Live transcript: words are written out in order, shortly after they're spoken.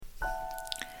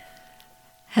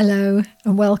Hello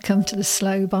and welcome to the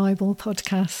Slow Bible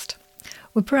podcast.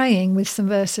 We're praying with some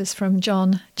verses from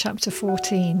John chapter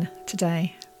 14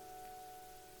 today.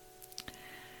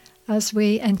 As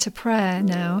we enter prayer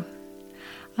now,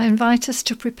 I invite us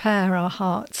to prepare our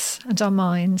hearts and our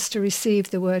minds to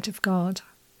receive the Word of God.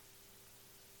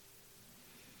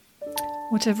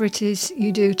 Whatever it is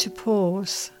you do to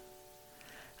pause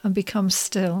and become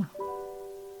still,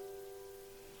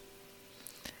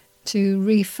 to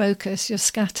refocus your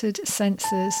scattered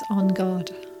senses on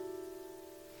God,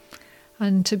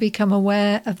 and to become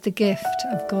aware of the gift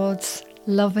of God's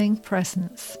loving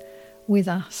presence with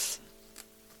us.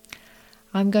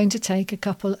 I'm going to take a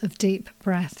couple of deep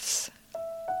breaths.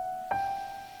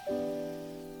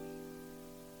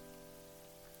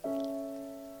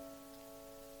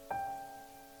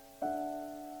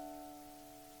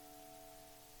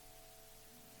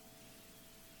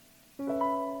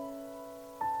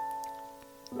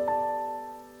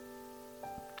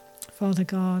 Father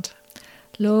God,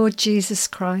 Lord Jesus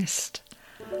Christ,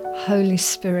 Holy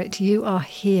Spirit, you are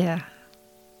here.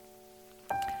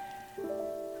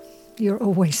 You're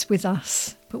always with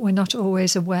us, but we're not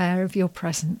always aware of your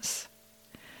presence.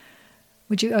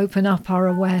 Would you open up our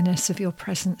awareness of your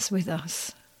presence with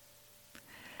us,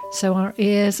 so our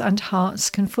ears and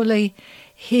hearts can fully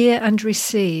hear and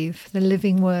receive the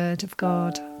living word of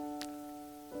God.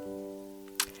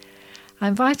 I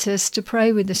invite us to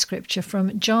pray with the scripture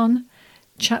from John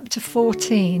chapter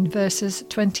 14, verses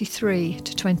 23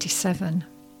 to 27.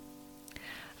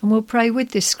 And we'll pray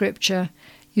with this scripture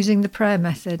using the prayer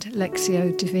method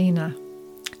Lectio Divina.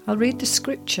 I'll read the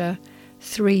scripture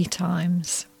 3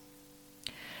 times.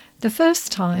 The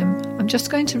first time, I'm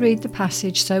just going to read the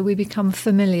passage so we become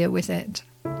familiar with it.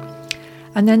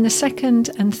 And then the second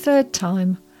and third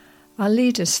time, I'll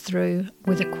lead us through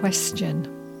with a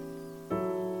question.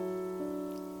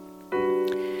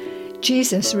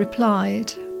 Jesus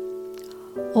replied,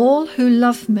 "All who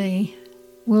love me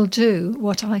will do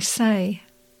what I say.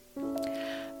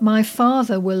 My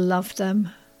Father will love them,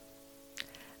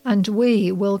 and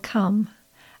we will come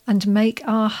and make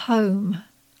our home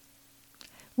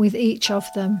with each of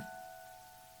them.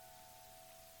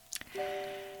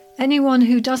 Anyone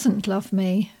who doesn't love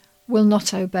me will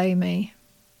not obey me.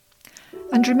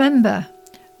 And remember,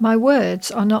 my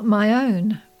words are not my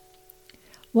own.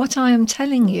 What I am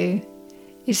telling you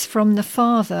is from the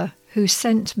Father who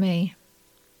sent me.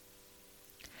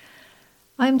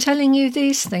 I am telling you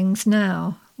these things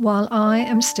now while I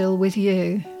am still with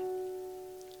you.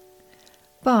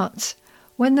 But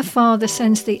when the Father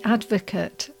sends the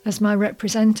Advocate as my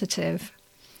representative,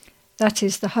 that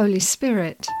is the Holy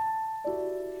Spirit,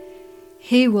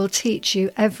 he will teach you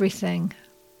everything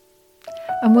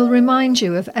and will remind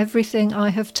you of everything I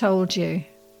have told you.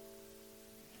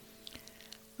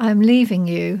 I am leaving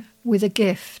you with a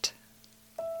gift,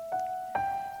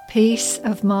 peace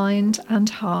of mind and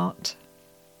heart.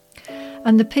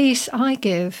 And the peace I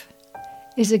give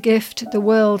is a gift the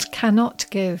world cannot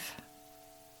give.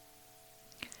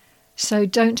 So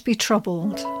don't be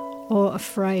troubled or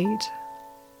afraid."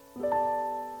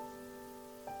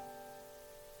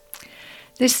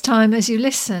 This time as you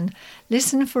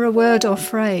listen for a word or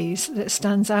phrase that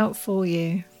stands out for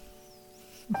you.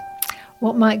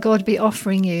 What might God be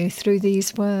offering you through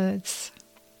these words?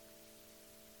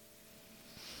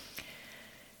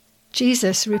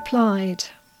 Jesus replied,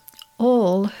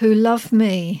 "All who love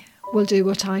me will do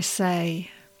what I say.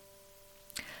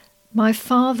 My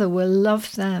Father will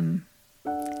love them,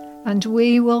 and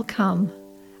we will come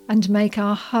and make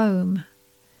our home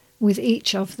with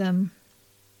each of them.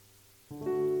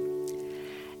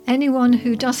 Anyone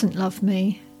who doesn't love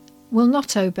me will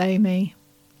not obey me.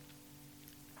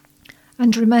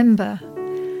 And remember,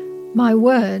 my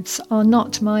words are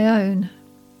not my own.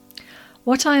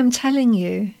 What I am telling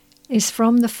you is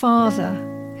from the Father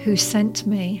who sent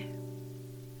me.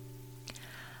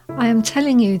 I am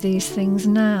telling you these things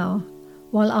now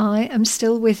while I am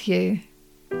still with you.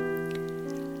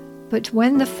 But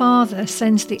when the Father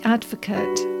sends the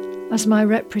Advocate as my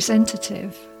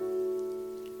representative,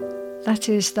 that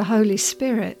is the Holy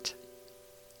Spirit,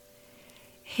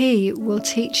 he will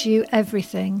teach you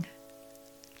everything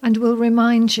and will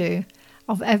remind you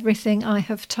of everything I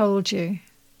have told you.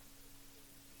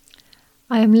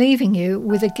 I am leaving you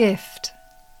with a gift,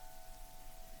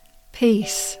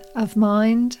 peace of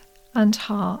mind and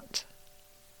heart.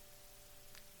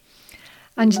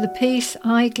 And the peace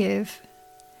I give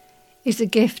is a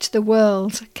gift the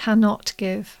world cannot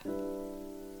give.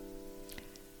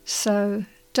 So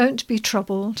don't be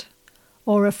troubled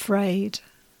or afraid.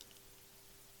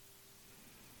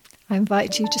 I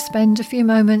invite you to spend a few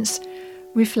moments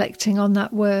reflecting on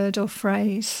that word or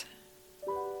phrase.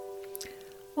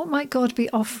 What might God be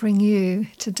offering you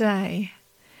today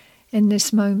in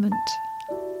this moment?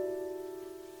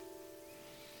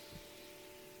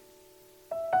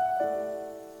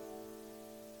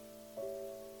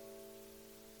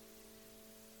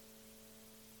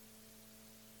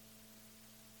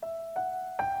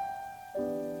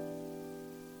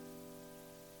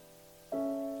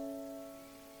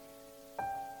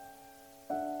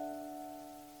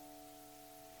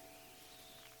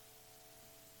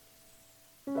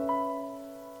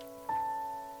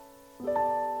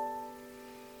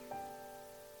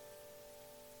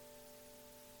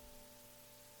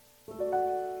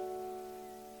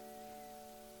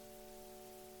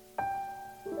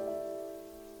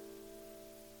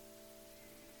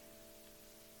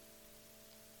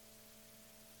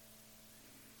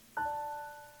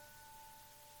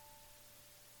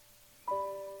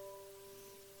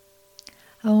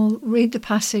 I'll read the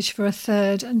passage for a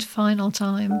third and final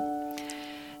time.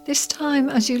 This time,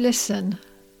 as you listen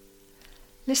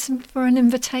for an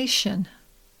invitation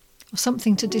or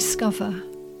something to discover.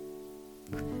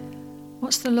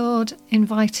 What's the Lord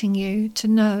inviting you to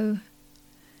know,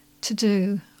 to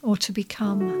do, or to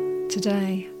become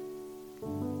today?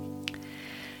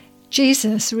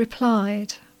 Jesus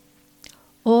replied,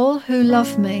 "All who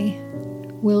love me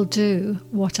will do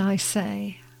what I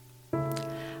say.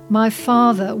 My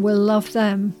Father will love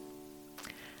them,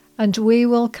 and we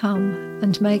will come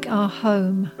and make our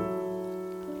home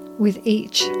with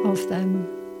each of them.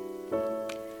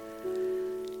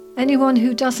 Anyone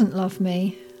who doesn't love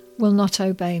me will not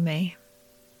obey me.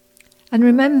 And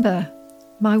remember,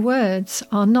 my words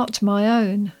are not my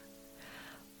own.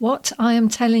 What I am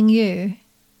telling you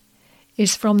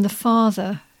is from the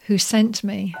Father who sent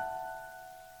me.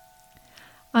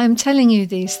 I am telling you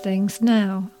these things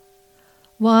now,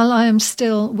 while I am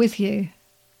still with you.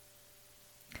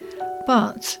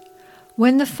 But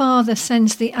when the Father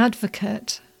sends the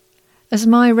Advocate as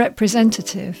my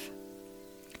representative,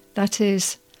 that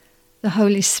is, the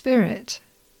Holy Spirit,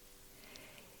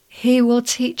 he will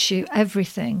teach you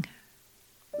everything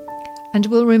and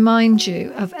will remind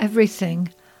you of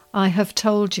everything I have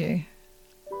told you.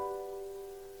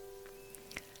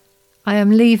 I am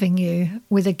leaving you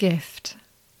with a gift.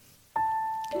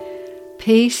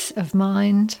 Peace of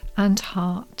mind and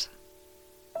heart.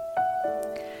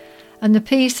 And the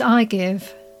peace I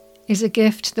give is a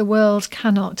gift the world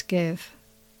cannot give.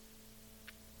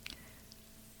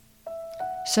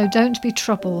 So don't be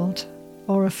troubled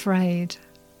or afraid."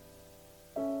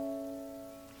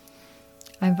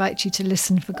 I invite you to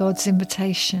listen for God's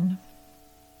invitation.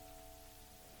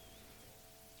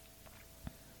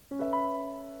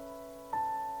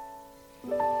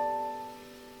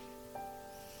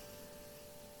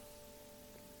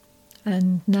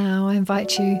 And now I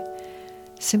invite you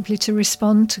simply to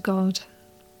respond to God.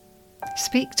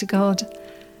 Speak to God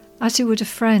as you would a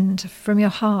friend from your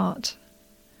heart.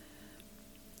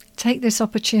 Take this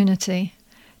opportunity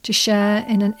to share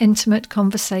in an intimate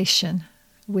conversation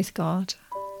with God.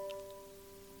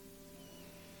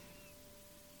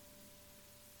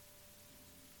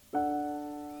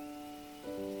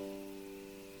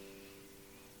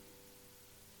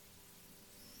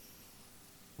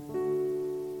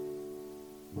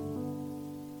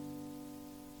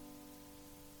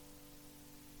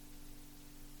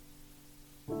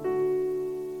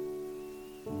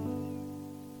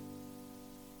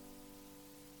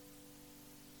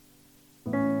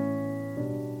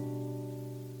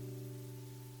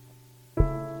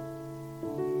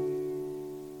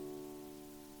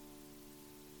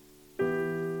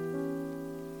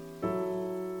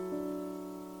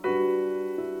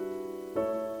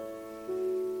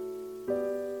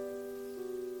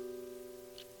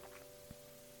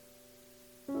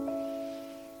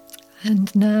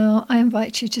 And now I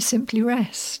invite you to simply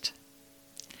rest.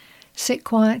 Sit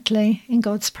quietly in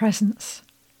God's presence.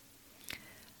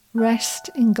 Rest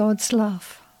in God's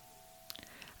love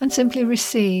and simply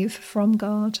receive from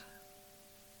God.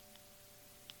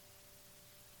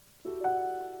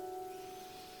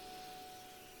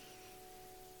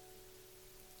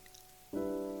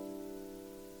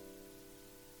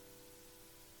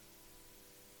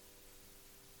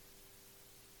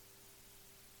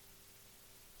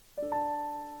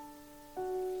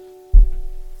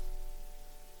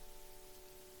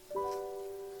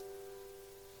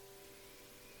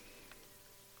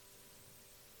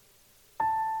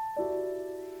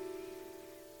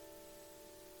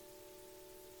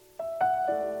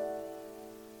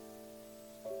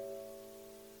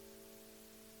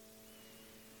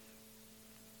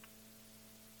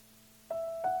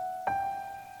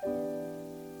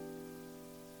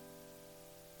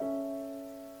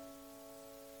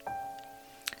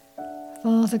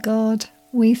 Father God,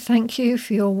 we thank you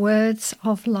for your words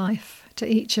of life to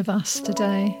each of us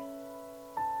today.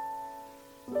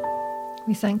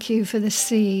 We thank you for the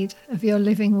seed of your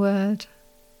living word.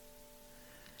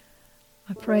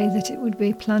 I pray that it would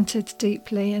be planted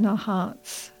deeply in our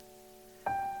hearts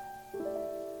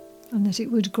and that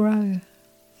it would grow.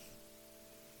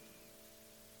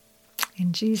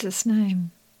 In Jesus'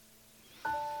 name,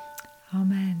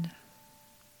 Amen.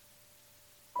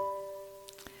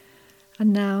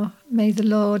 And now may the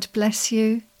Lord bless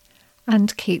you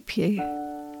and keep you.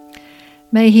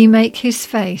 May he make his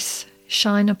face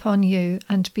shine upon you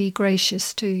and be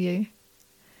gracious to you.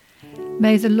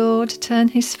 May the Lord turn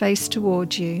his face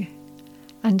toward you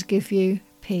and give you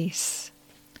peace.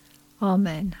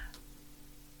 Amen.